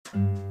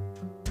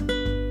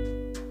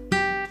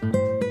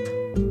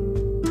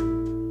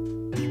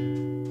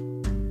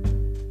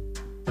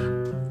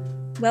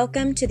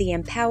Welcome to the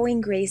Empowering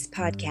Grace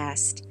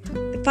podcast.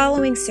 The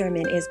following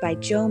sermon is by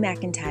Joe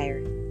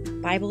McIntyre,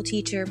 Bible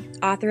teacher,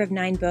 author of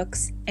 9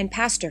 books, and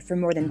pastor for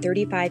more than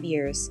 35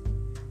 years.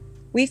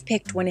 We've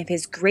picked one of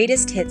his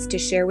greatest hits to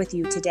share with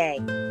you today.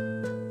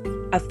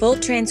 A full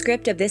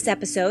transcript of this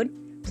episode,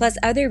 plus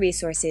other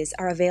resources,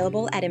 are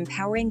available at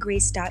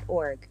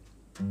empoweringgrace.org.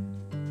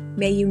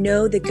 May you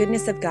know the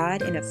goodness of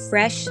God in a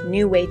fresh,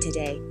 new way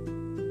today.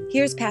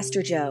 Here's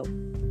Pastor Joe.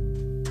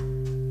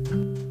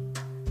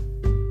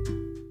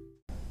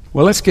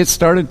 Well, let's get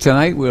started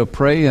tonight. We'll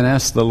pray and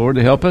ask the Lord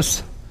to help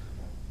us,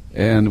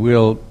 and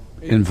we'll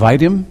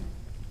invite Him.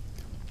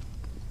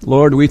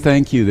 Lord, we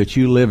thank You that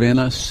You live in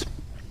us,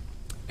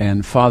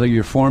 and Father,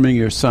 You're forming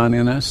Your Son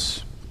in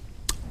us,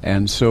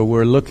 and so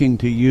we're looking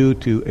to You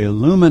to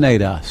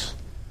illuminate us,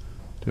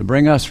 to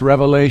bring us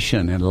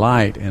revelation and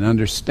light and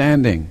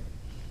understanding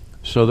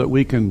so that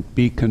we can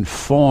be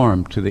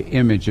conformed to the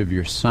image of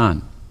Your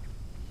Son.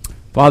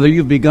 Father,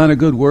 You've begun a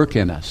good work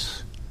in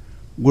us.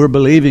 We're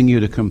believing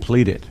You to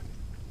complete it.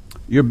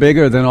 You're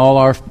bigger than all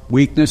our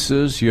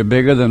weaknesses. You're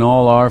bigger than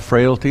all our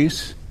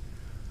frailties.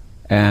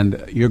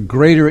 And You're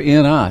greater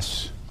in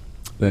us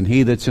than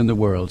he that's in the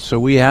world. So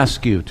we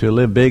ask You to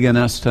live big in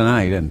us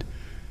tonight and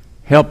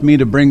help me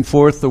to bring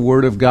forth the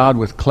Word of God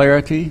with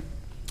clarity.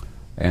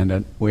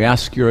 And we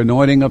ask Your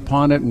anointing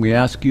upon it, and we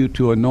ask You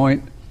to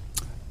anoint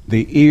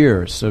the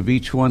ears of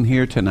each one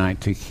here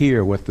tonight to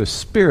hear what the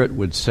Spirit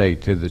would say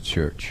to the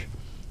church.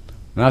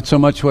 Not so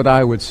much what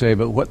I would say,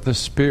 but what the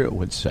Spirit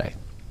would say.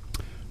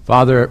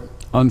 Father,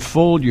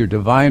 unfold Your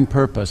divine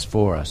purpose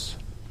for us.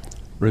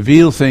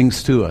 Reveal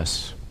things to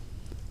us.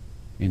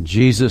 In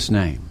Jesus'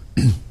 name,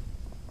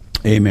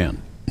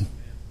 amen.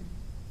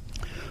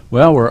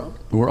 Well,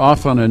 we're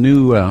off on a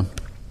new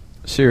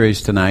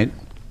series tonight.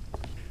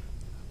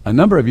 A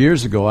number of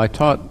years ago, I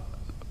taught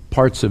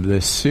parts of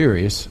this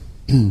series,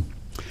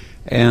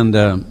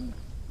 and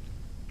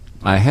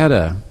I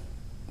had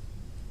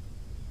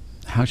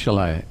how shall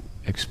I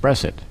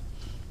express it?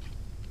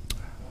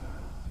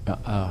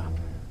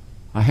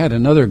 I had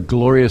another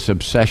glorious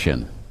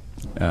obsession,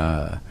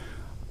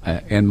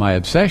 and my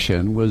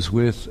obsession was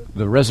with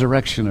the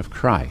resurrection of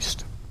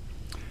Christ.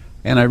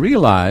 And I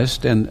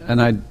realized, and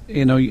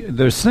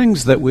there's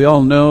things that we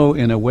all know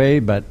in a way,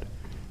 but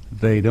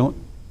we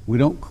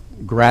don't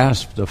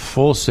grasp the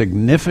full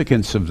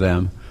significance of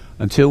them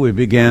until we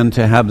begin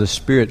to have the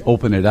Spirit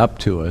open it up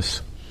to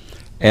us.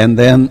 And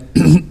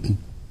then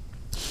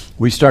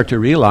we start to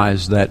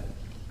realize that,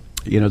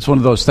 it's one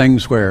of those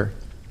things where,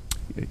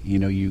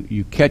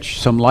 you catch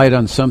some light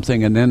on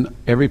something, and then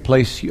every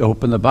place you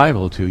open the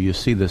Bible to, you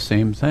see the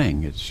same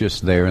thing. It's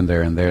just there and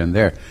there and there and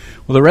there.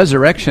 Well, the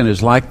resurrection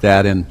is like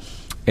that, and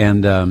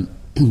in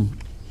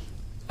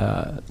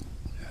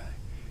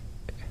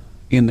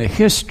the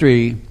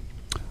history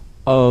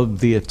of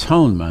the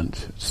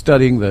atonement,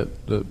 studying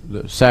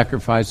the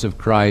sacrifice of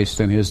Christ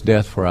and His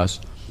death for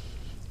us,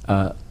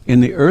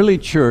 in the early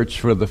church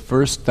for the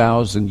first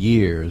 1,000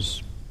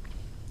 years,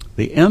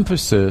 the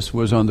emphasis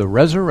was on the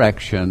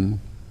resurrection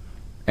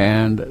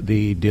and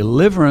the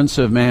deliverance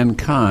of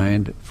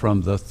mankind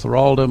from the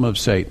thraldom of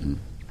Satan.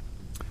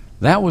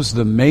 That was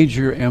the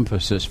major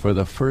emphasis for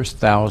the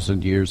first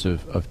 1,000 years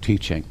of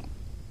teaching.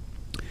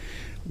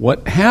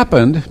 What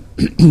happened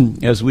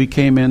as we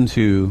came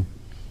into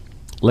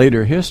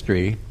later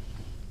history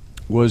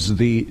was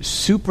the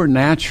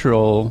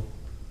supernatural,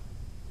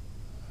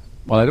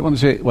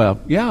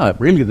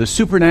 the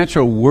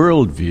supernatural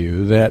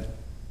worldview that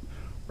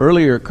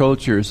earlier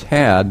cultures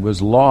had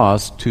was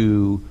lost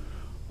to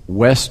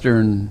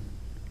Western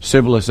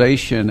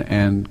civilization,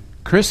 and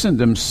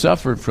Christendom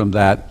suffered from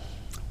that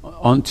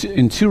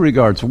in two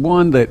regards.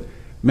 One, that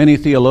many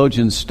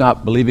theologians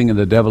stopped believing in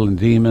the devil and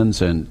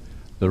demons and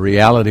the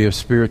reality of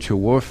spiritual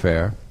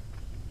warfare.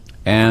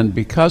 And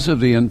because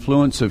of the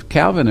influence of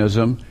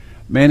Calvinism,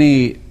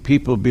 many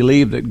people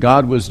believed that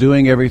God was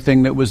doing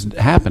everything that was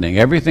happening.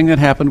 Everything that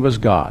happened was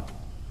God.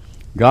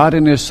 God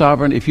in His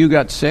sovereignty, if you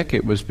got sick,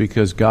 it was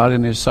because God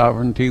in His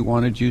sovereignty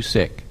wanted you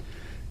sick.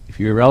 If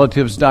your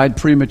relatives died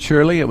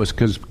prematurely, it was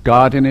because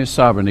God in His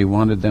sovereignty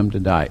wanted them to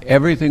die.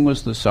 Everything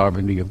was the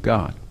sovereignty of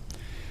God.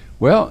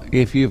 Well,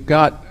 if you've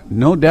got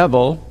no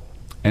devil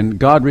and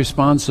God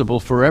responsible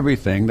for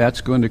everything,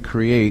 that's going to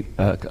create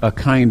a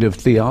kind of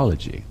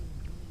theology.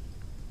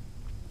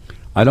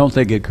 I don't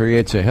think it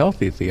creates a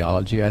healthy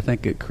theology. I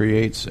think it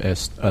creates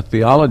a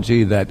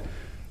theology that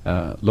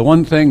the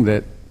one thing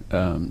that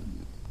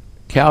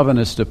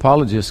Calvinist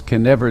apologists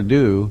can never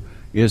do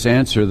is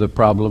answer the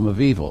problem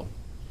of evil.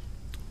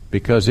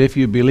 Because if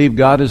you believe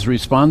God is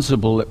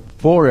responsible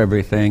for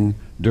everything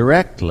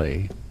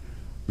directly,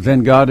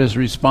 then God is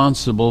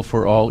responsible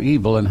for all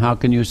evil, and how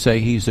can you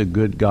say He's a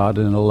good God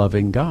and a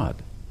loving God?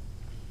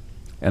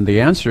 And the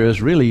answer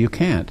is, really, you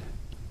can't.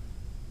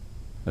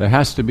 There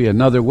has to be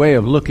another way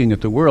of looking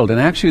at the world.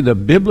 And actually, the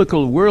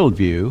biblical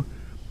worldview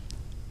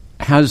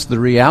has the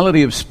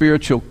reality of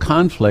spiritual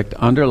conflict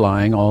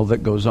underlying all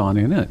that goes on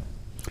in it.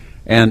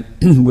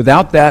 And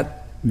without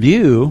that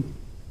view,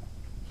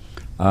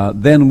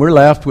 then we're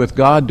left with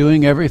God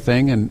doing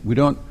everything, and we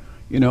don't,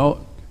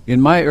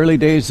 in my early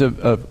days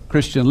of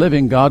Christian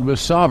living, God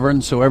was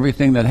sovereign, so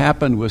everything that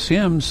happened was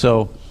Him,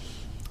 so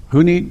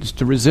who needs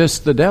to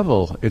resist the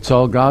devil? It's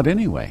all God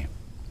anyway.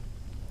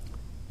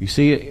 You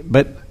see,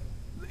 but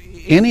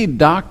any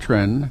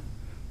doctrine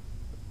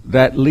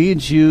that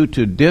leads you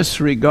to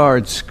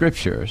disregard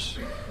Scriptures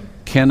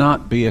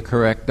cannot be a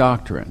correct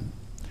doctrine.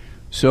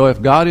 So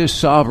if God is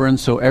sovereign,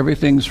 so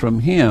everything's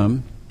from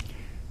Him,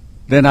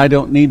 then I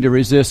don't need to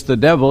resist the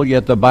devil,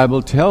 yet the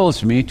Bible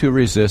tells me to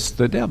resist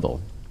the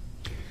devil.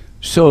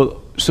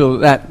 So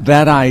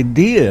that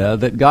idea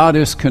that God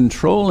is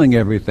controlling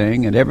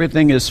everything and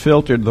everything is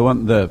filtered,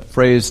 the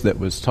phrase that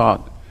was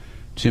taught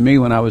to me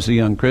when I was a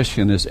young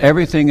Christian is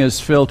everything is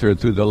filtered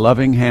through the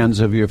loving hands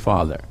of your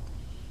Father.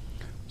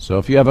 So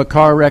if you have a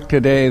car wreck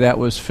today, that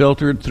was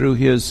filtered through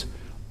His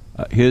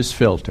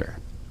filter.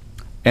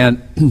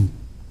 And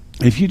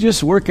if you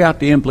just work out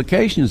the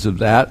implications of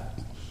that,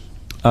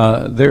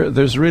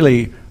 there's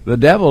really, the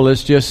devil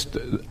is just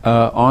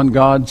on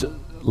God's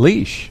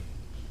leash.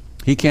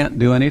 He can't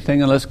do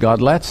anything unless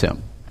God lets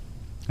him.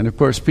 And of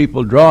course,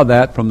 people draw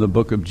that from the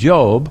book of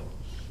Job,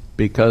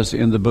 because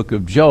in the book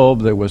of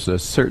Job, there was a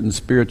certain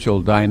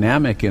spiritual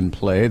dynamic in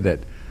play that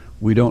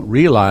we don't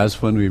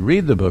realize when we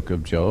read the book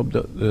of Job.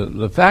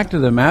 The fact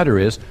of the matter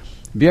is,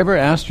 have you ever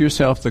asked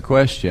yourself the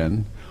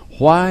question,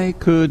 why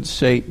could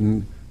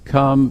Satan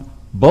come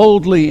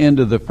boldly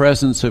into the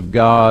presence of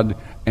God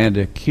and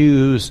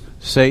accuse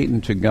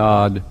Satan to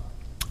God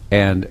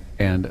and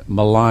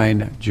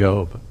malign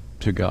Job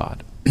to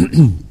God?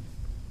 Did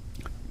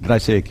I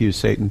say accuse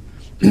Satan?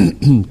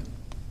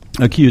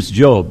 Accuse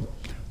Job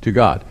to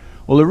God.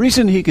 Well, the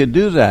reason he could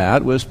do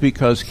that was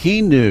because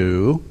he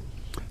knew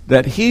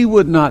that he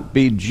would not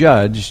be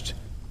judged,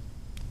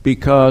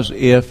 because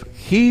if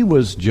he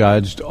was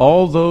judged,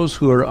 all those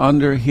who are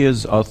under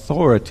his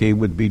authority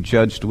would be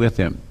judged with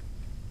him.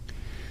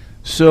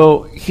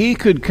 So he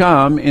could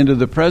come into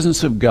the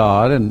presence of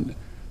God, and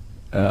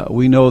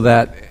we know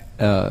that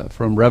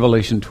from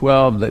Revelation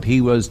 12 that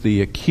he was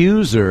the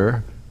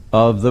accuser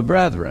of the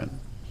brethren.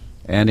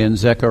 And in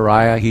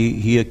Zechariah,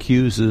 he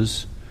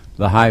accuses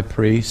the high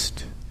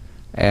priest,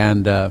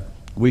 and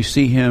we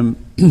see him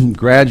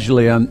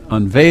gradually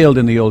unveiled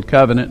in the Old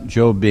Covenant,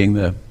 Job being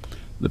the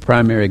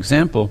primary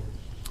example.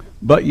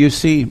 But you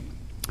see,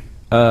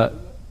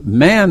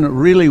 man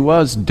really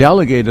was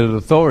delegated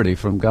authority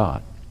from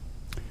God.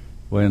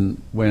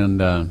 When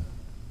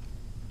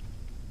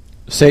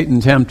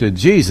Satan tempted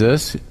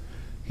Jesus,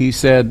 he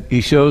said,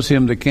 he shows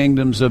him the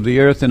kingdoms of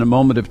the earth in a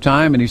moment of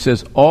time, and he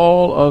says,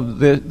 all of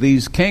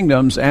these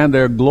kingdoms and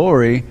their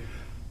glory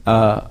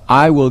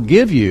I will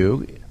give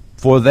you,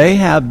 for they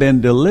have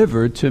been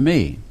delivered to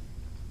me.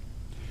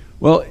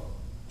 Well,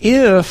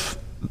 if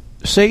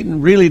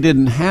Satan really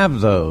didn't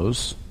have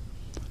those,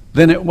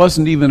 then it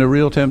wasn't even a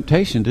real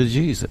temptation to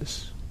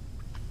Jesus.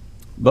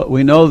 But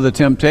we know the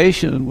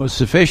temptation was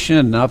sufficient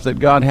enough that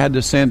God had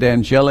to send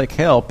angelic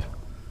help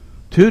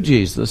to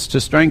Jesus to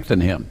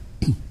strengthen him.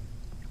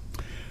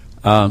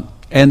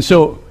 And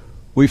so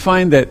we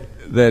find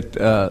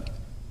that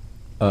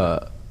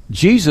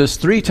Jesus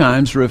 3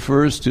 times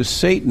refers to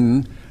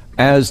Satan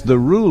as the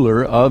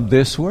ruler of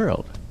this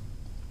world.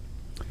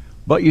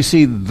 But you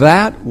see,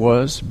 that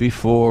was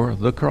before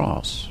the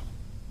cross.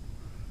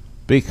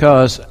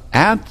 Because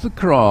at the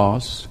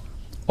cross,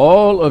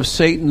 all of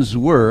Satan's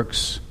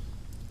works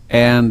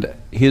and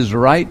his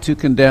right to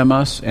condemn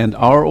us and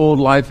our old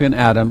life in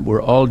Adam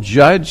were all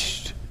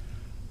judged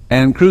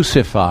and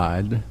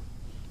crucified.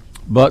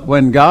 But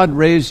when God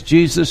raised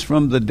Jesus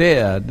from the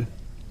dead,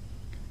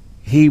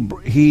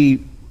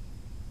 he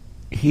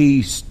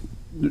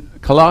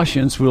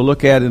Colossians, we'll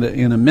look at it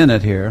in a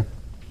minute here,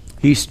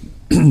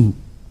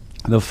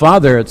 the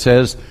Father, it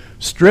says,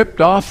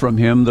 stripped off from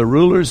him the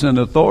rulers and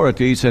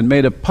authorities and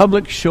made a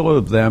public show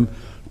of them,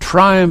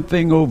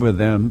 triumphing over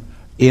them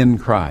in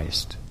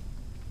Christ.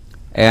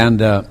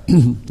 And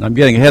I'm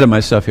getting ahead of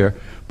myself here,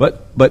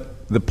 but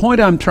the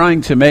point I'm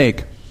trying to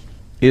make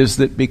is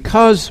that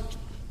because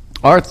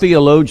our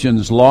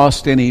theologians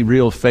lost any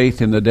real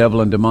faith in the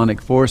devil and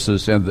demonic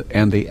forces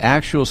and the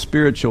actual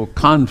spiritual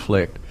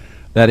conflict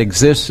that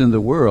exists in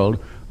the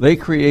world, they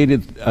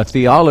created a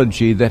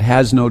theology that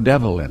has no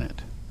devil in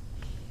it.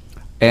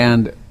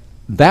 And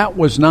that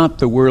was not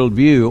the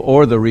worldview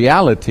or the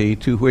reality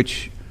to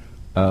which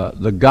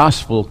the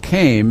gospel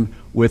came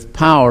with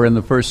power in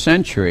the first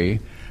century,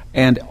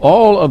 and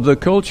all of the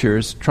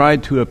cultures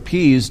tried to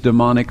appease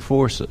demonic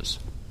forces.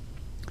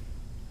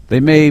 They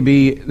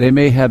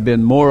may have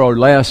been more or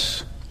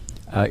less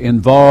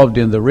involved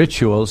in the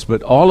rituals,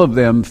 but all of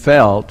them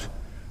felt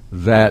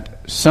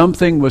that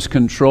something was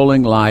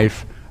controlling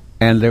life,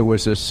 and there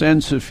was a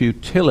sense of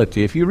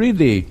futility. If you read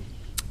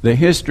the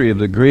history of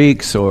the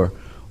Greeks or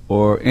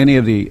any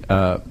of the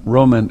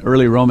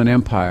early Roman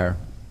Empire,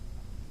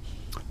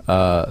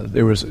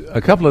 there was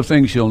a couple of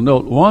things you'll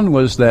note. One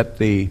was that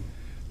the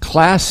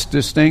class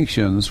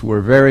distinctions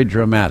were very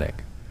dramatic,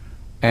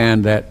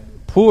 and that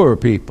poor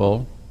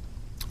people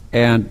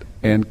and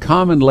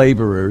common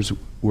laborers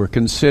were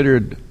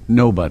considered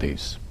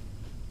nobodies.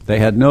 They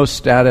had no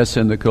status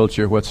in the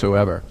culture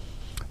whatsoever.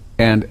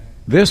 And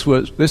this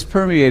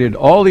permeated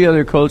all the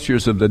other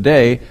cultures of the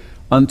day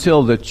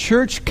until the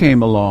church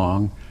came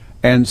along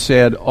and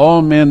said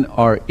all men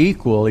are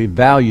equally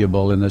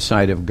valuable in the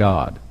sight of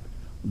God.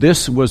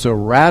 This was a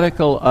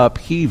radical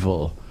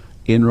upheaval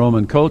in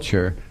Roman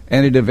culture,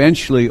 and it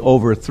eventually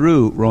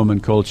overthrew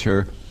Roman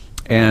culture.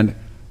 And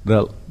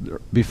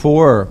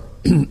before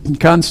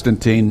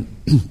Constantine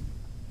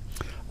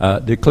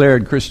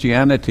declared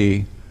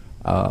Christianity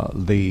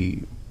the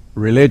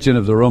religion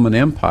of the Roman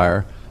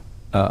Empire,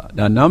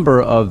 a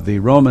number of the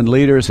Roman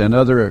leaders and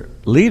other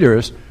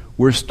leaders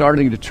were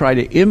starting to try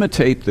to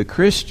imitate the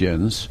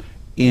Christians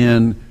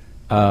in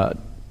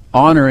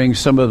honoring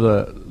some of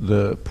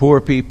the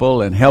poor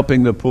people and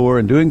helping the poor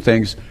and doing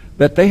things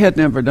that they had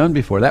never done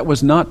before. That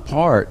was not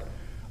part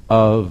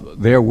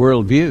of their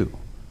worldview.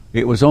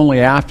 It was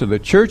only after the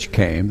church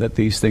came that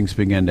these things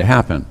began to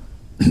happen.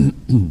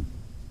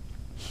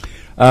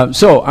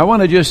 So I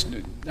want to just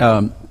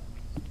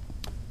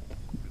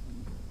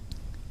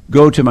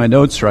go to my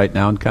notes right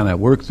now and kind of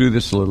work through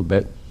this a little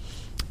bit.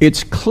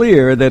 It's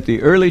clear that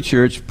the early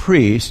church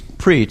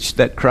preached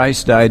that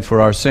Christ died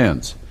for our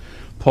sins.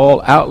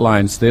 Paul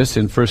outlines this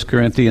in 1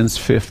 Corinthians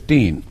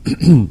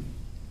 15,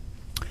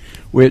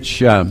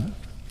 which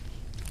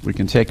we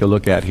can take a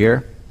look at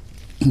here.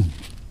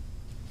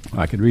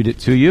 I could read it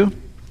to you.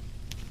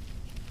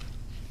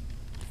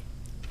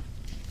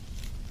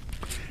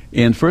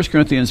 In 1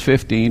 Corinthians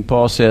 15,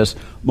 Paul says,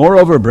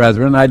 "Moreover,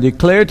 brethren, I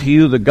declare to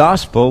you the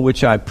gospel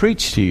which I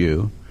preached to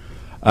you,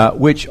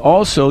 which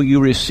also you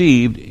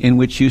received, in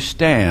which you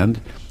stand,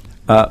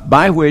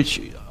 by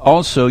which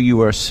also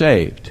you are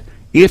saved,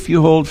 if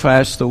you hold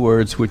fast the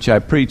words which I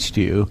preached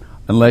to you,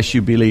 unless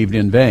you believed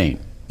in vain.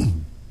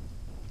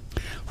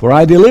 For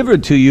I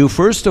delivered to you,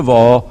 first of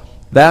all,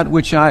 that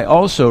which I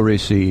also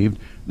received,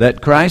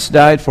 that Christ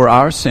died for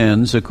our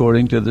sins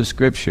according to the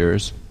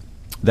Scriptures,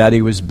 that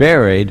he was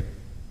buried,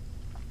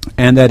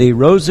 and that he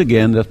rose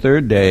again the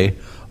third day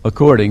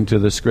according to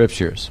the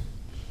Scriptures."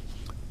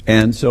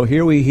 And so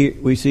here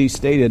we see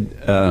stated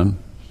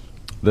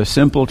the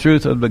simple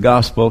truth of the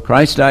gospel: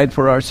 Christ died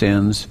for our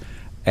sins,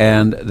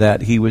 and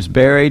that he was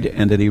buried,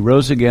 and that he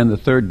rose again the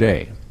third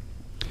day.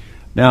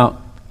 Now,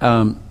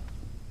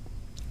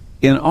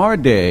 in our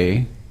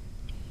day,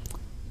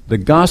 the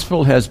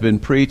gospel has been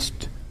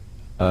preached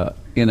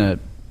in a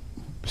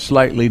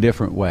slightly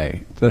different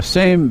way. The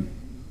same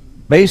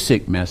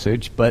basic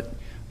message, but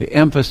the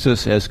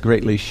emphasis has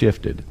greatly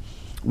shifted.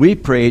 We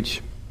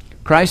preach,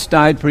 Christ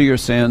died for your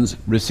sins,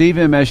 receive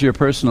him as your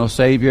personal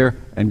Savior,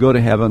 and go to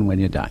heaven when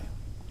you die.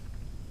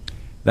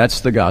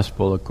 That's the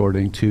gospel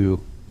according to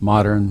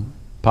modern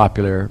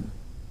popular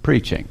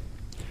preaching.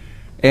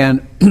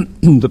 And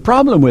the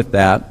problem with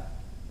that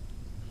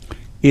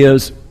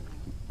is,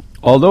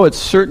 although it's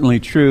certainly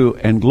true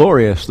and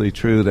gloriously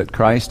true that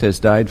Christ has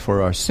died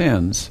for our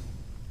sins,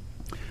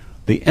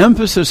 the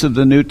emphasis of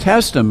the New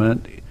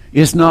Testament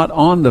is not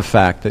on the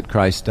fact that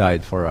Christ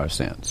died for our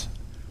sins.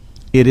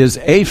 It is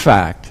a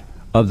fact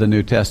of the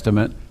New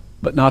Testament,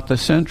 but not the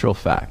central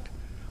fact.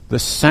 The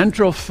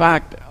central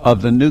fact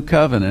of the New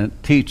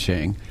Covenant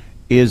teaching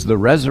is the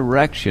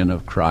resurrection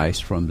of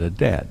Christ from the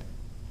dead.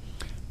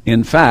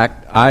 In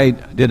fact, I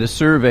did a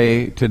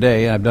survey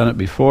today. I've done it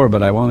before,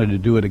 but I wanted to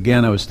do it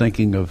again. I was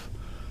thinking of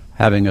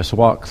having us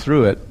walk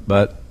through it,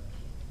 but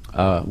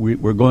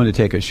we're going to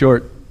take a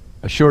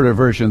shorter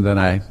version than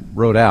I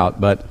wrote out.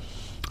 But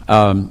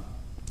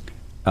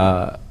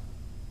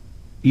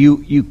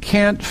you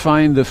can't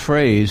find the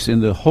phrase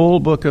in the whole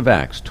book of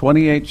Acts,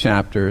 28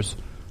 chapters,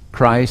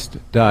 Christ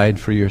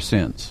died for your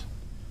sins.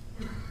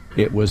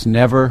 It was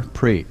never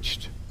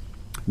preached.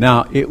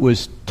 Now, it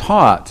was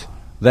taught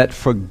that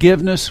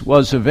forgiveness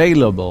was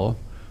available,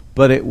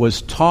 but it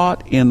was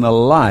taught in the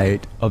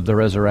light of the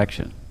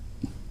resurrection.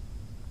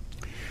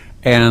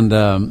 And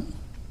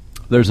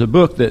there's a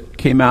book that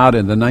came out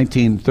in the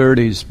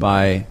 1930s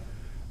by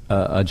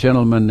a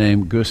gentleman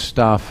named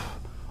Gustave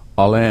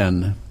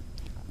Aulén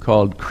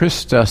called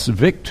Christus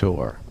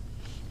Victor.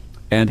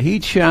 And he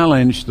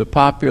challenged the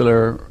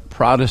popular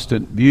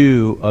Protestant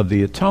view of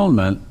the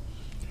atonement,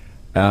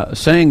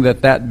 saying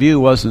that view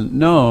wasn't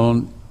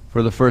known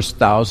for the first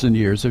 1,000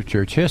 years of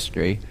church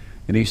history.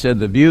 And he said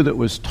the view that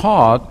was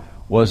taught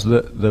was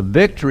the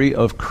victory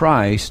of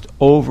Christ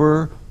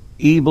over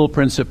evil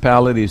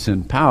principalities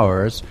and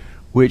powers,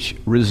 which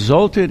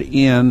resulted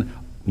in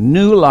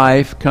new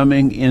life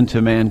coming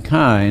into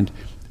mankind,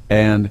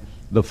 and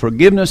the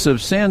forgiveness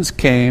of sins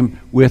came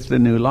with the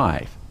new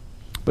life.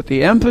 But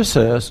the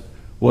emphasis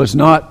was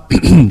not,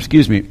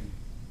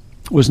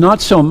 was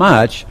not so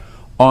much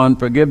on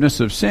forgiveness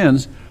of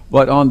sins,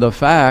 but on the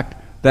fact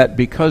that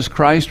because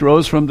Christ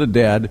rose from the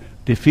dead,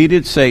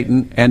 defeated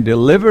Satan, and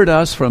delivered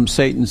us from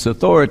Satan's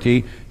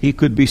authority, he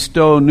could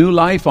bestow new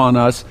life on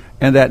us,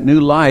 and that new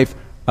life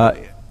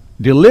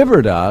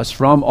delivered us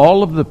from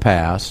all of the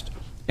past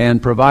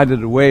and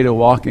provided a way to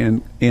walk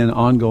in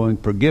ongoing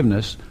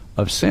forgiveness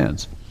of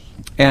sins.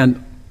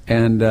 And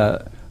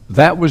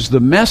that was the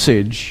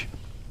message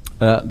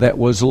that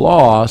was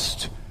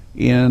lost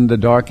in the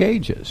Dark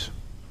Ages.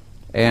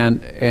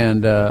 And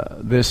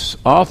this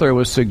author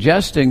was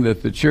suggesting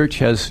that the church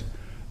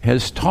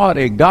has taught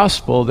a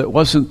gospel that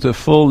wasn't the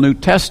full New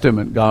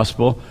Testament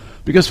gospel,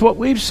 because what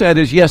we've said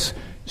is, yes,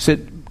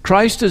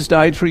 Christ has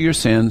died for your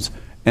sins,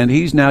 and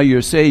he's now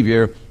your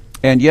Savior,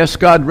 and yes,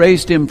 God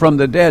raised him from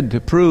the dead to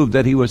prove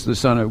that he was the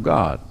Son of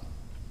God.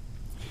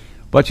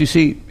 But you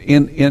see,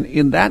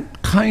 in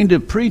that kind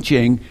of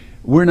preaching,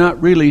 we're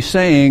not really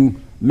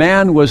saying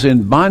man was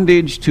in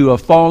bondage to a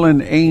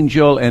fallen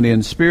angel and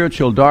in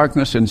spiritual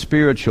darkness and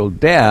spiritual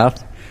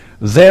death.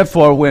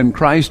 Therefore, when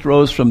Christ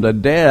rose from the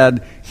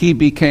dead, he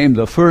became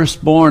the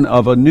firstborn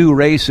of a new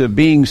race of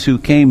beings who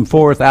came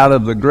forth out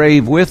of the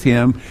grave with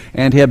him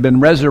and have been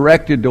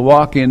resurrected to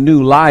walk in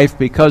new life,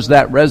 because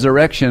that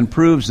resurrection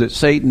proves that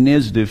Satan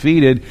is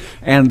defeated.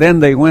 And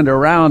then they went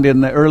around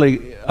in the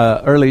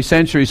early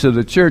centuries of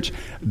the church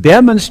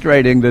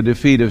demonstrating the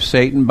defeat of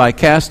Satan by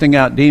casting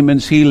out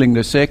demons, healing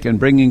the sick, and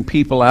bringing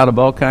people out of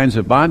all kinds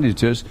of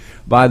bondages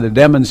by the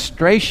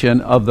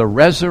demonstration of the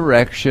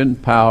resurrection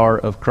power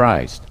of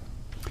Christ.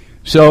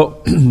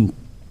 So,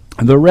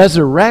 the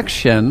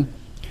resurrection,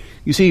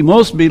 you see,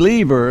 most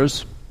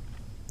believers,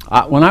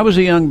 when I was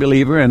a young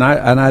believer, and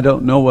I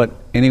don't know what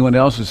anyone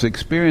else's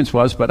experience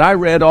was, but I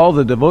read all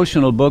the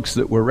devotional books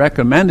that were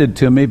recommended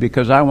to me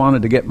because I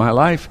wanted to get my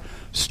life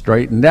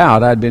straightened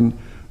out. I'd been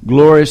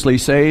gloriously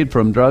saved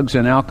from drugs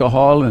and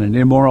alcohol and an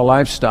immoral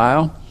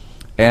lifestyle,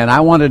 and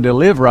I wanted to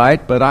live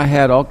right, but I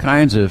had all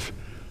kinds of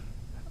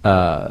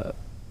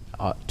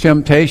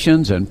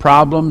temptations and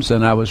problems,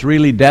 and I was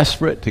really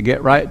desperate to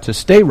get right, to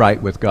stay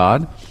right with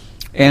God.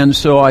 And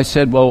so I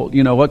said, well,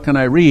 what can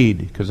I read?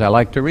 Because I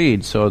like to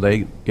read. So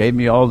they gave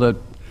me all the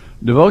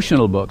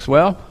devotional books.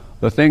 Well,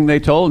 the thing they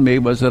told me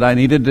was that I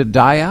needed to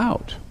die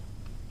out,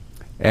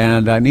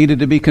 and I needed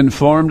to be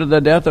conformed to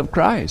the death of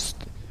Christ,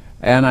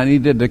 and I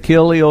needed to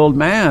kill the old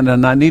man,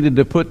 and I needed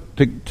to put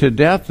to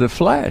death the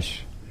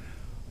flesh.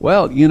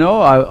 Well,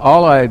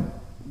 all I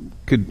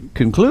could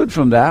conclude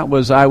from that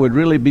was I would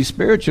really be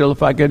spiritual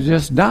if I could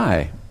just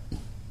die.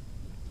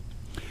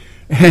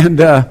 And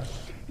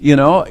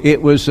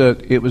it was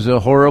a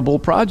horrible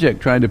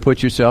project trying to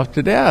put yourself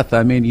to death.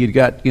 I mean, you've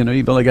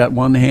only got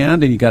one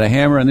hand, and you got a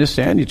hammer in this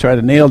hand. You try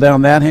to nail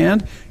down that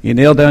hand, you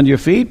nail down your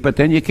feet, but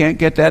then you can't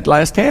get that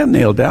last hand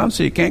nailed down,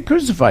 so you can't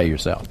crucify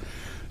yourself.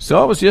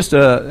 So it was just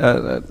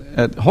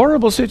a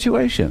horrible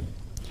situation.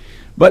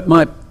 But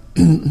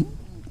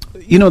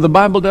the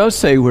Bible does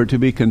say we're to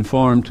be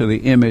conformed to the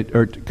image,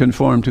 or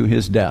conformed to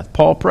his death.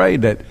 Paul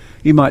prayed that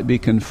he might be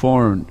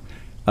conformed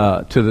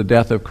to the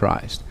death of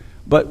Christ.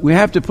 But we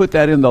have to put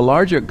that in the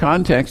larger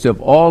context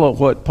of all of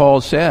what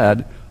Paul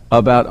said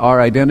about our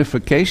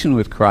identification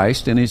with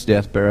Christ in his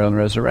death, burial, and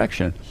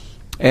resurrection.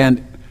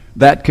 And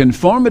that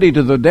conformity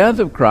to the death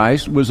of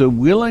Christ was a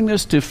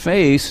willingness to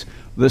face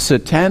the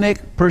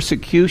satanic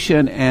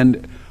persecution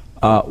and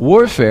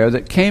warfare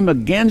that came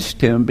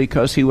against him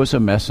because he was a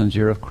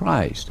messenger of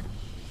Christ.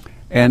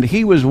 And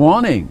he was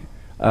wanting,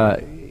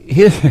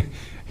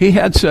 he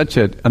had such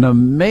an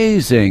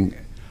amazing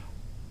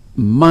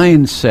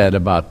mindset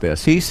about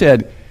this. He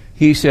said,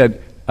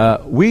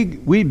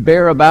 we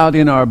bear about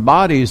in our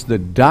bodies the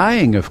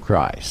dying of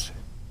Christ.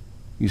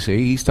 You see,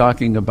 he's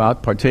talking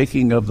about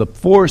partaking of the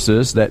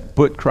forces that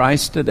put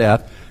Christ to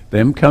death,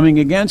 them coming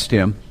against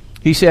him.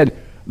 He said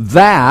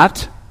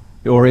that,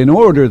 or in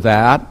order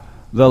that,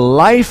 the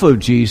life of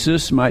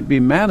Jesus might be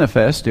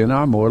manifest in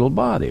our mortal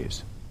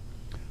bodies.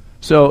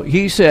 So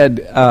he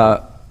said,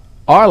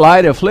 our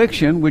light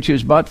affliction, which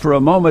is but for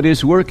a moment,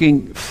 is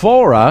working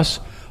for us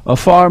a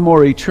far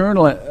more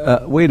eternal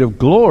weight of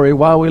glory,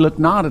 while we look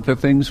not at the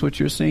things which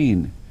are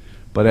seen,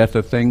 but at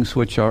the things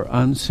which are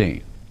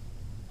unseen.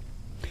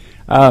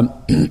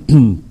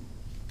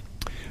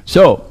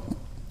 So,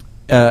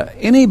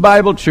 any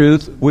Bible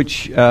truth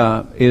which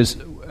is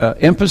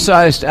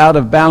emphasized out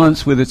of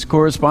balance with its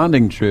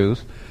corresponding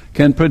truth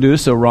can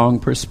produce a wrong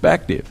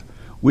perspective.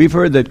 We've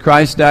heard that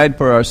Christ died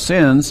for our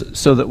sins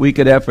so that we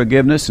could have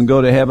forgiveness and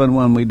go to heaven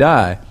when we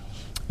die.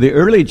 The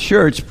early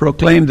church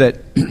proclaimed that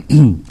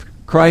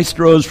Christ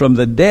rose from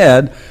the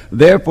dead,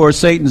 therefore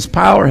Satan's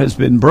power has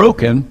been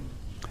broken,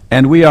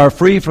 and we are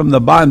free from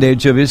the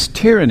bondage of his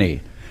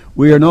tyranny.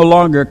 We are no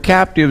longer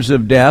captives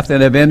of death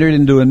and have entered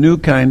into a new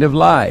kind of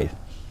life.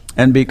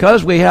 And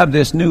because we have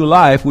this new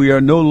life, we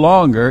are no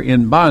longer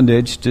in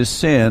bondage to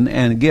sin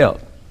and guilt.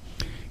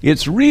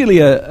 It's really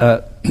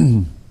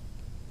an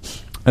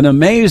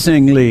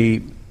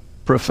amazingly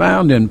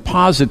profound and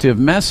positive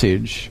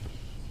message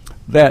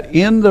that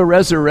in the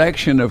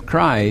resurrection of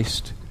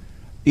Christ,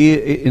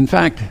 in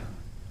fact,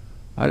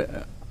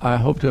 I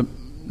hope to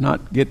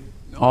not get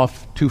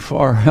off too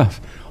far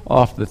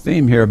off the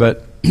theme here,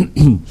 but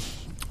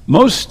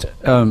most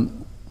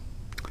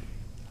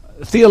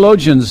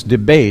theologians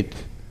debate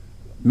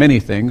many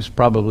things,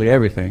 probably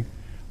everything,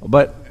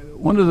 but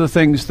one of the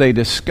things they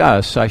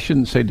discuss, I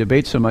shouldn't say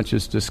debate so much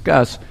as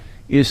discuss,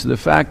 is the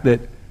fact that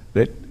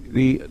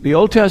the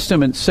Old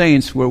Testament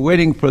saints were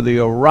waiting for the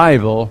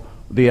arrival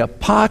the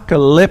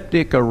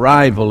apocalyptic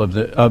arrival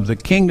of the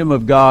kingdom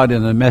of God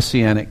and the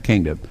Messianic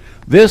kingdom.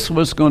 This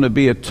was going to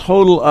be a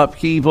total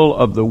upheaval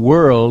of the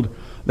world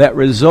that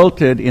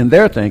resulted, in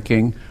their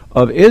thinking,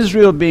 of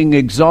Israel being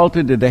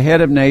exalted to the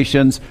head of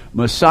nations,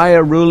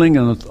 Messiah ruling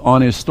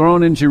on his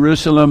throne in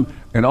Jerusalem,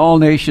 and all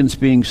nations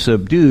being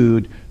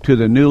subdued to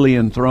the newly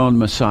enthroned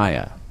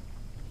Messiah.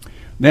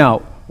 Now,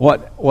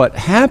 what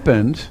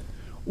happened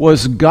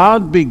was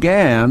God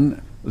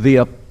began the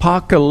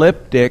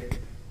apocalyptic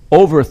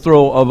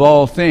overthrow of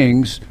all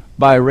things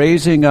by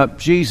raising up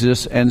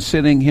Jesus and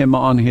sitting him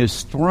on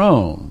his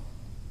throne.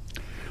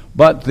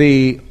 But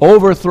the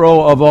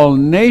overthrow of all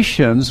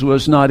nations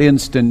was not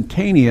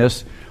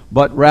instantaneous,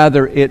 but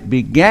rather it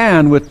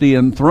began with the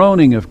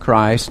enthroning of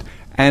Christ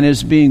and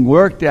is being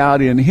worked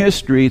out in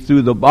history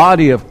through the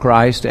body of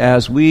Christ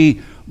as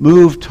we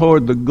move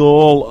toward the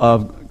goal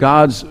of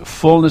God's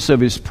fullness of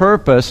his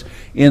purpose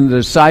in the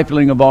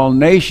discipling of all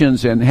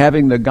nations and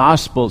having the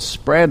gospel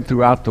spread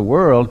throughout the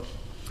world.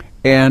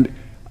 And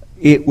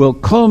it will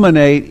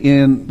culminate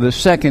in the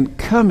second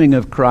coming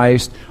of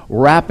Christ,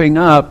 wrapping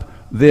up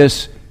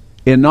this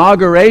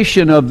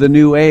inauguration of the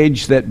new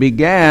age that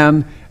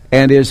began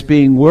and is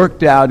being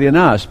worked out in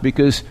us.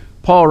 Because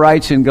Paul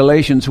writes in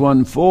Galatians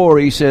 1:4,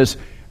 he says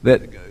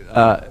that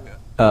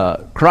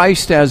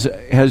Christ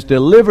has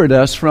delivered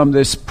us from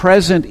this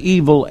present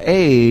evil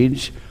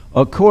age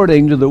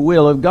according to the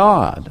will of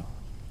God.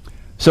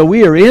 So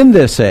we are in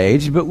this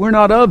age, but we're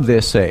not of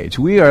this age.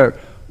 We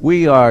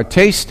are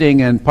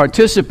tasting and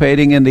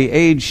participating in the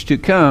age to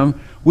come,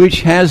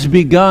 which has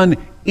begun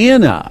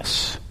in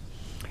us.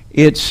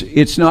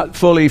 It's not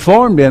fully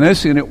formed in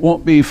us, and it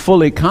won't be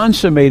fully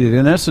consummated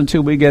in us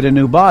until we get a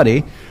new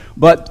body.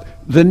 But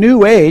the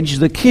new age,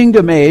 the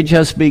kingdom age,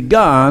 has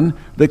begun.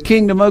 The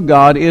kingdom of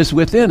God is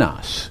within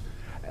us.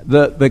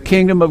 The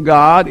kingdom of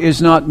God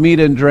is not meat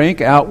and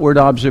drink, outward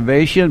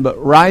observation,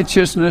 but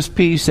righteousness,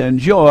 peace, and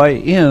joy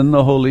in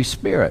the Holy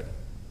Spirit.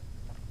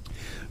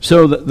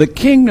 So the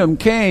kingdom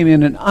came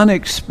in an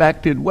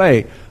unexpected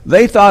way.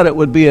 They thought it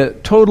would be a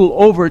total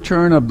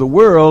overturn of the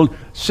world,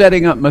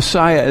 setting up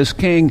Messiah as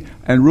king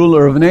and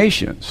ruler of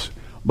nations.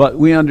 But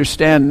we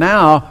understand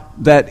now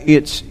that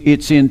it's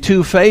in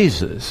two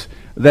phases.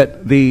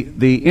 That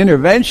the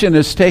intervention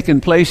has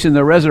taken place in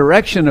the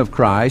resurrection of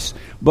Christ,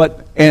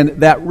 and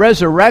that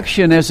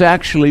resurrection has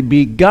actually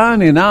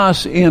begun in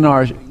us, in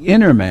our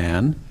inner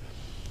man,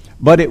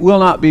 but it will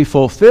not be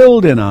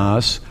fulfilled in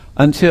us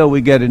until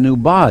we get a new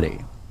body.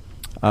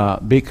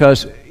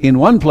 Because in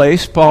one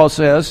place, Paul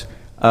says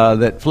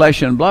that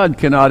flesh and blood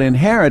cannot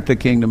inherit the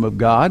kingdom of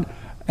God,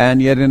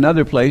 and yet in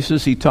other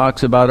places he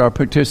talks about our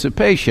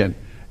participation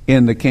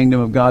in the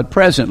kingdom of God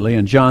presently,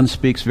 and John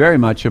speaks very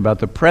much about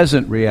the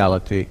present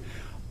reality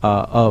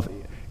of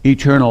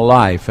eternal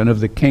life and of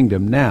the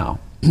kingdom now.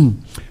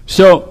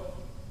 So,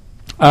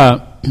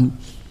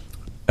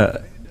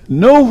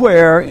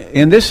 nowhere,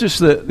 and this is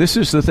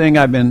the thing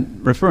I've been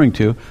referring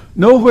to,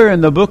 nowhere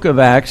in the book of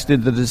Acts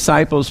did the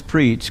disciples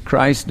preach,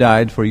 Christ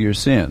died for your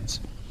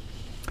sins.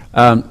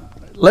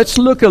 Let's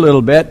look a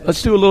little bit.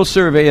 Let's do a little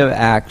survey of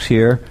Acts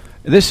here.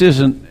 This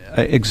isn't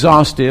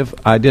exhaustive.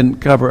 I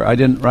didn't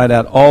write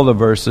out all the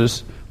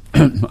verses.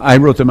 I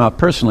wrote them out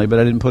personally, but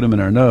I didn't put them in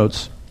our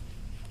notes.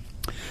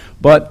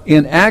 But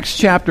in Acts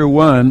chapter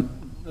 1,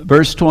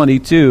 verse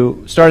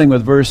 22, starting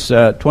with verse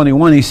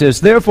 21, he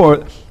says,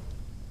 "Therefore,"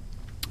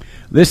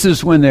 this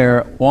is when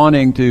they're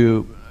wanting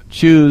to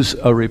choose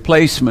a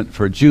replacement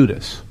for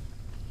Judas.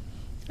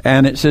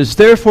 And it says,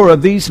 "Therefore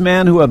of these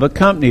men who have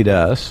accompanied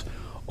us,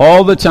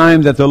 all the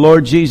time that the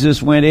Lord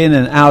Jesus went in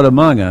and out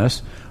among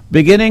us,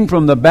 beginning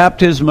from the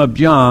baptism of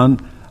John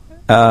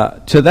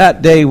to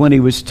that day when he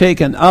was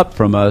taken up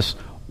from us,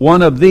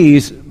 one of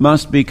these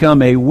must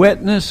become a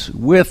witness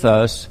with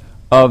us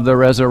of the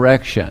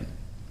resurrection."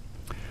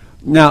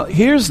 Now,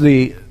 here's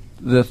the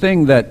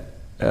thing that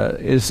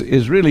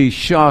is really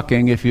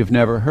shocking if you've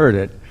never heard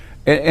it,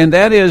 and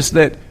that is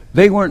that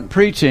they weren't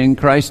preaching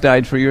Christ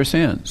died for your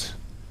sins.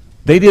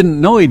 They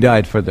didn't know he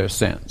died for their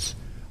sins.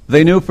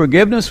 They knew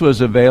forgiveness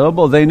was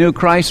available. They knew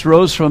Christ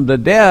rose from the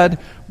dead,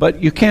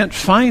 but you can't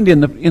find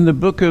in the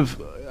book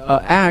of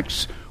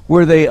Acts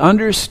where they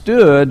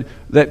understood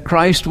that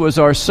Christ was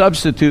our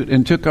substitute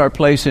and took our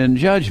place in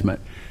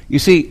judgment. You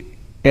see,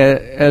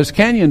 as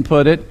Kenyon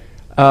put it,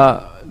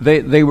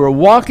 they were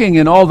walking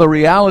in all the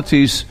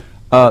realities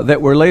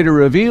that were later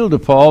revealed to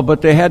Paul,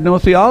 but they had no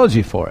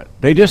theology for it.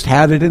 They just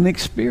had it in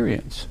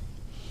experience.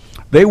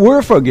 They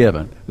were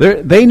forgiven.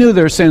 They knew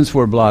their sins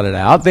were blotted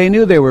out. They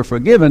knew they were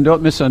forgiven.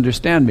 Don't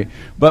misunderstand me.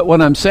 But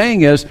what I'm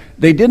saying is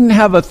they didn't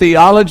have a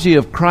theology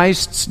of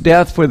Christ's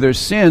death for their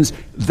sins.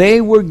 They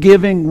were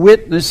giving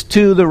witness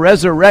to the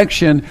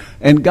resurrection,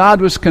 and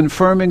God was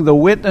confirming the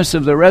witness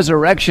of the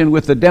resurrection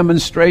with the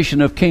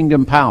demonstration of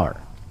kingdom power.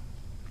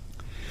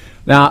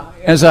 Now,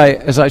 as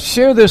I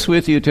share this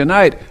with you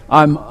tonight,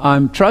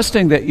 I'm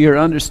trusting that you're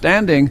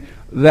understanding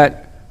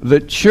that the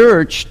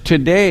church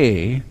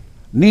today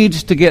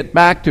needs to get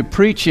back to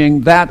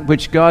preaching that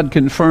which God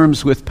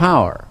confirms with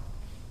power.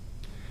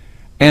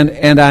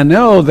 And I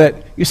know that,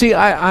 you see,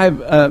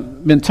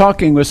 I've been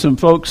talking with some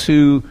folks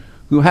who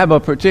have a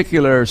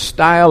particular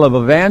style of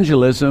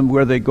evangelism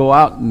where they go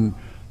out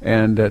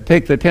and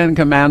take the Ten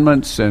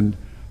Commandments and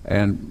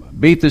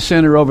beat the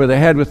sinner over the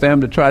head with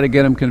them to try to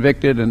get them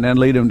convicted and then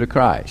lead them to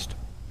Christ.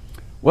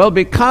 Well,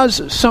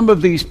 because some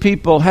of these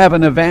people have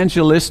an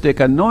evangelistic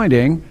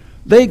anointing,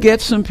 they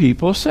get some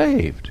people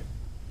saved.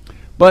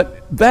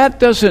 But that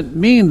doesn't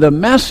mean the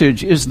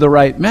message is the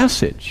right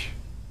message.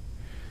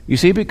 You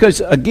see,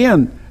 because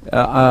again,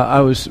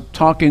 I was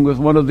talking with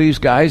one of these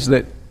guys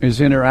that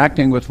is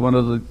interacting with one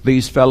of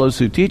these fellows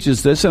who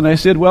teaches this, and I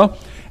said, well,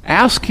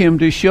 ask him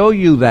to show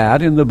you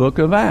that in the book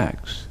of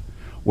Acts,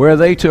 where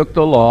they took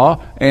the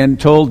law and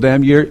told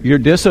them, you're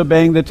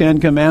disobeying the Ten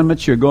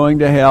Commandments, you're going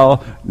to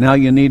hell, now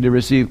you need to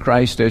receive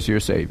Christ as your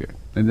Savior.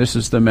 And this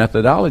is the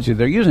methodology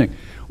they're using.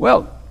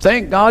 Well,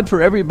 thank God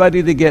for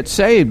everybody to get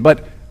saved,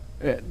 but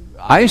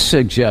I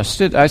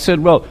said,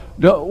 well,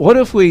 what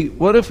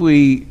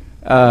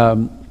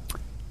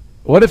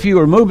if you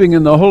were moving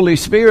in the Holy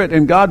Spirit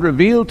and God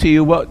revealed to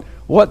you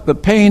what the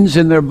pains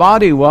in their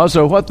body was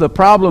or what the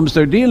problems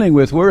they're dealing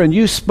with were, and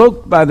you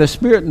spoke by the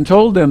Spirit and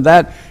told them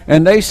that,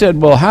 and they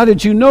said, well, how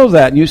did you know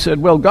that? And you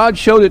said, well, God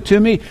showed it to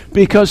me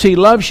because He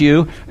loves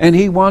you and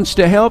He wants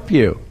to help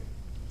you.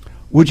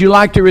 Would you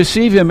like to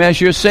receive Him as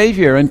your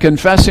Savior and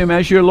confess Him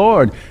as your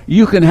Lord?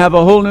 You can have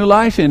a whole new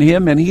life in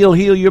Him and He'll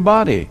heal your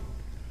body.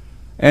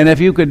 And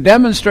if you could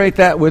demonstrate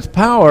that with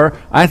power,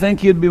 I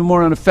think you'd be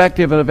more an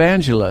effective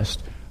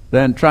evangelist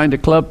than trying to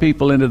club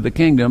people into the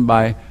kingdom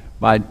by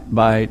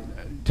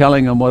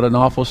telling them what an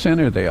awful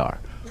sinner they are.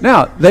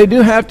 Now, they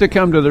do have to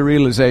come to the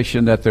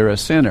realization that they're a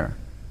sinner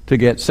to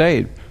get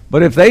saved.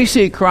 But if they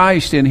see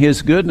Christ in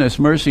His goodness,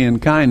 mercy,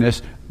 and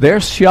kindness, their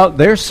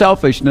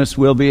selfishness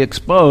will be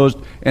exposed,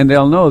 and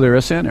they'll know they're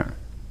a sinner.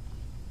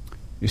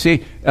 You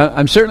see,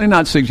 I'm certainly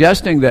not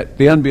suggesting that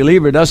the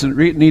unbeliever doesn't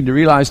need to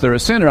realize they're a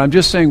sinner. I'm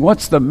just saying,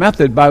 what's the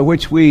method by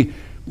which we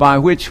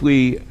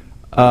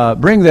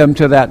bring them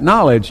to that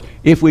knowledge?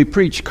 If we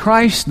preach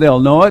Christ, they'll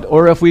know it,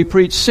 or if we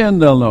preach sin,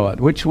 they'll know it.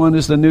 Which one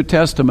is the New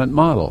Testament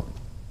model?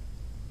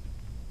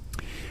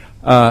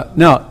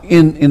 Now,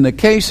 in the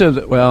case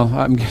of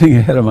I'm getting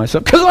ahead of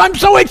myself because I'm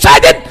so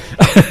excited.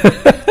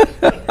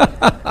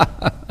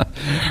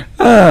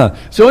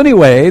 So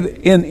anyway,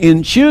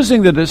 in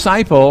choosing the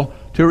disciple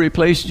to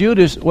replace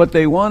Judas, what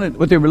they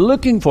were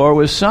looking for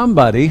was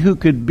somebody who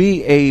could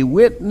be a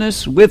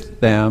witness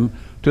with them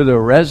to the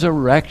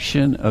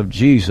resurrection of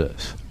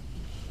Jesus.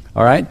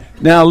 All right?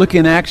 Now look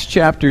in Acts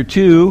chapter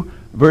 2,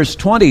 verse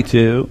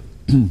 22.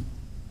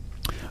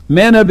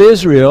 Men of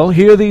Israel,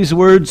 hear these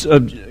words.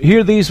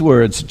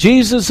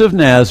 Jesus of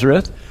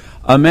Nazareth,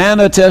 a man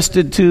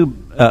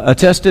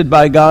attested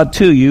by God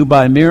to you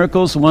by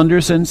miracles,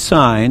 wonders, and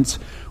signs,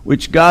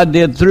 which God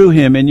did through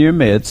him in your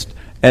midst,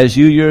 as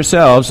you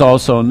yourselves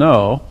also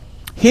know.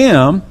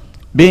 Him,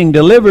 being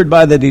delivered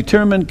by the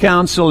determined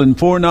counsel and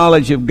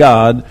foreknowledge of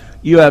God,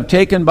 you have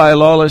taken by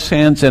lawless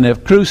hands and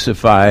have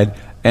crucified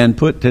and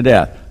put to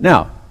death.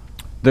 Now,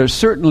 they're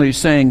certainly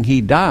saying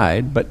he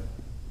died, but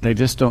they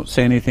just don't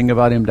say anything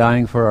about him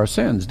dying for our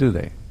sins, do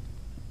they?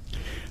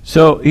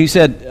 So he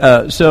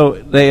said, so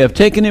they have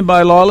taken him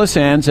by lawless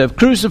hands, have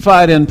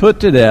crucified and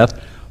put to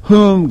death,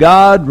 whom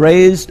God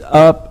raised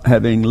up,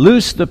 having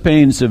loosed the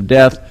pains of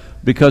death,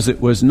 because it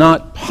was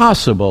not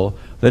possible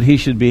that he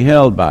should be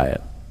held by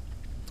it.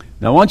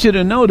 Now I want you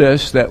to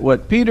notice that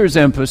what Peter's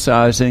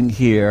emphasizing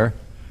here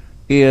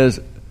is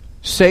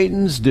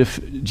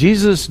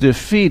Jesus'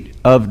 defeat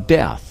of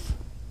death.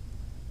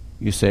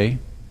 You see?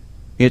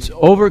 It's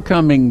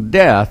overcoming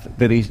death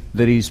that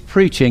he's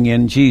preaching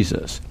in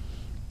Jesus.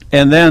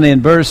 And then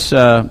in verse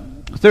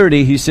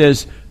 30, he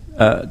says,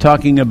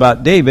 talking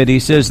about David, he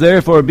says,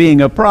 therefore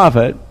being a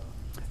prophet,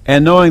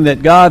 and knowing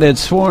that God had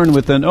sworn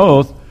with an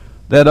oath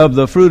that of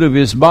the fruit of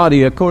his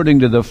body, according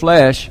to the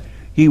flesh,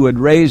 he would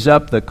raise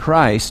up the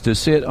Christ to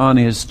sit on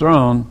his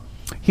throne,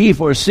 he,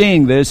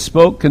 foreseeing this,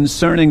 spoke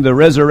concerning the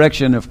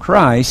resurrection of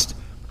Christ,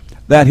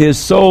 that his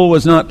soul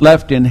was not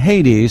left in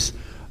Hades,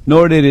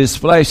 nor did his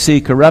flesh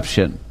see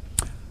corruption.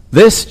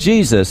 This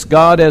Jesus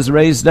God has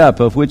raised up,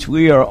 of which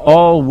we are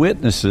all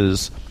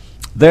witnesses.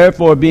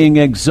 Therefore, being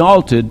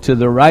exalted to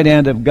the right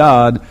hand of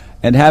God,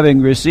 and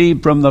having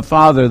received from the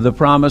Father the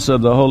promise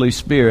of the Holy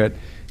Spirit,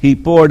 he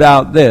poured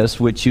out this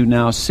which you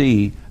now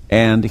see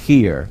and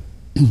hear.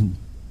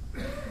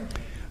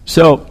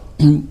 So,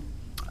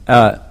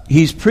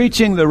 he's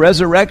preaching the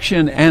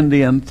resurrection and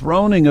the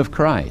enthroning of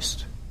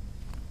Christ.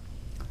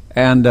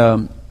 And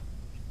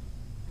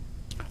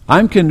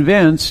I'm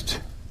convinced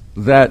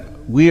that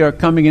we are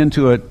coming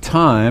into a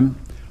time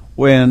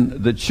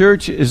when the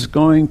church is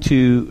going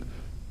to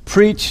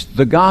preach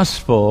the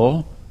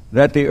gospel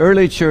that the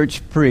early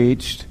church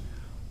preached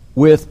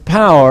with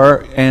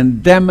power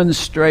and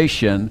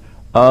demonstration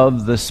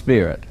of the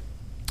Spirit.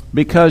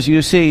 Because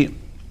you see,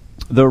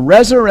 the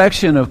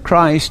resurrection of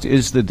Christ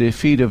is the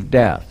defeat of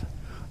death.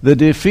 The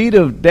defeat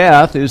of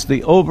death is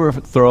the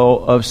overthrow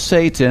of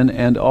Satan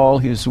and all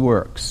his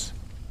works.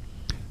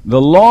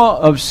 The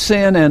law of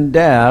sin and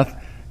death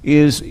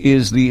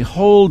is the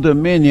whole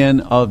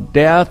dominion of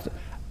death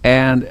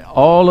and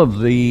all of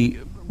the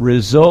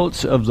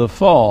results of the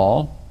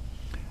fall.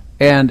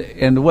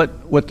 And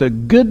what the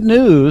good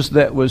news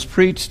that was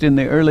preached in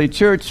the early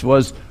church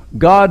was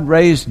God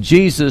raised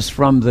Jesus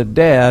from the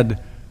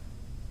dead.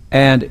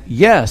 And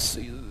yes,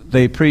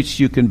 they preached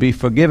you can be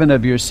forgiven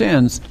of your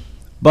sins,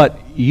 but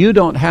you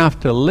don't have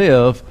to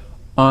live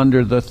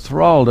under the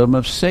thraldom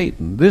of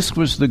Satan. This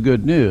was the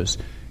good news.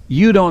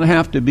 You don't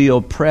have to be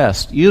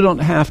oppressed. You don't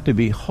have to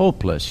be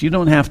hopeless. You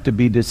don't have to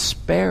be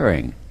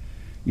despairing.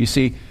 You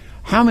see,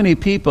 how many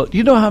people, do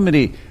you know how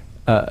many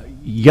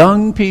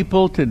young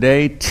people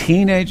today,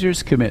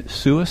 teenagers, commit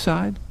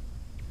suicide?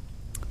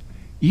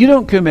 You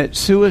don't commit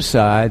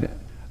suicide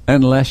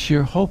unless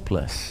you're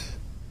hopeless.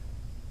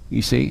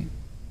 You see,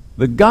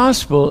 the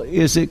gospel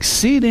is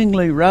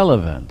exceedingly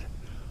relevant.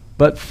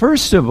 But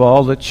first of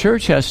all, the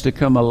church has to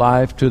come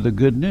alive to the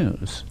good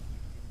news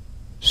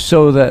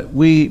so that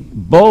we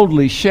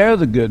boldly share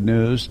the good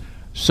news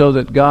so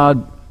that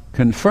God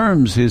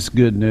confirms his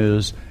good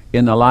news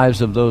in the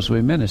lives of those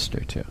we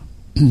minister to.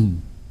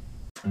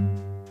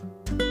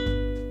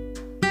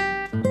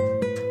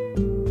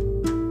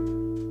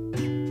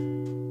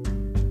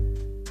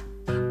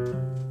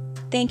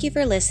 Thank you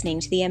for listening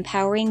to the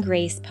Empowering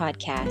Grace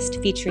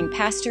podcast featuring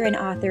pastor and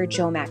author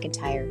Joe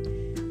McIntyre.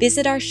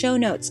 Visit our show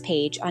notes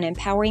page on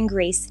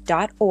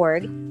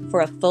empoweringgrace.org for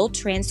a full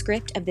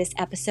transcript of this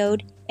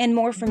episode and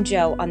more from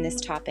Joe on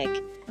this topic.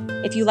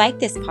 If you like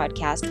this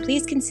podcast,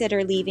 please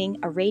consider leaving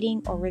a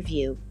rating or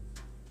review.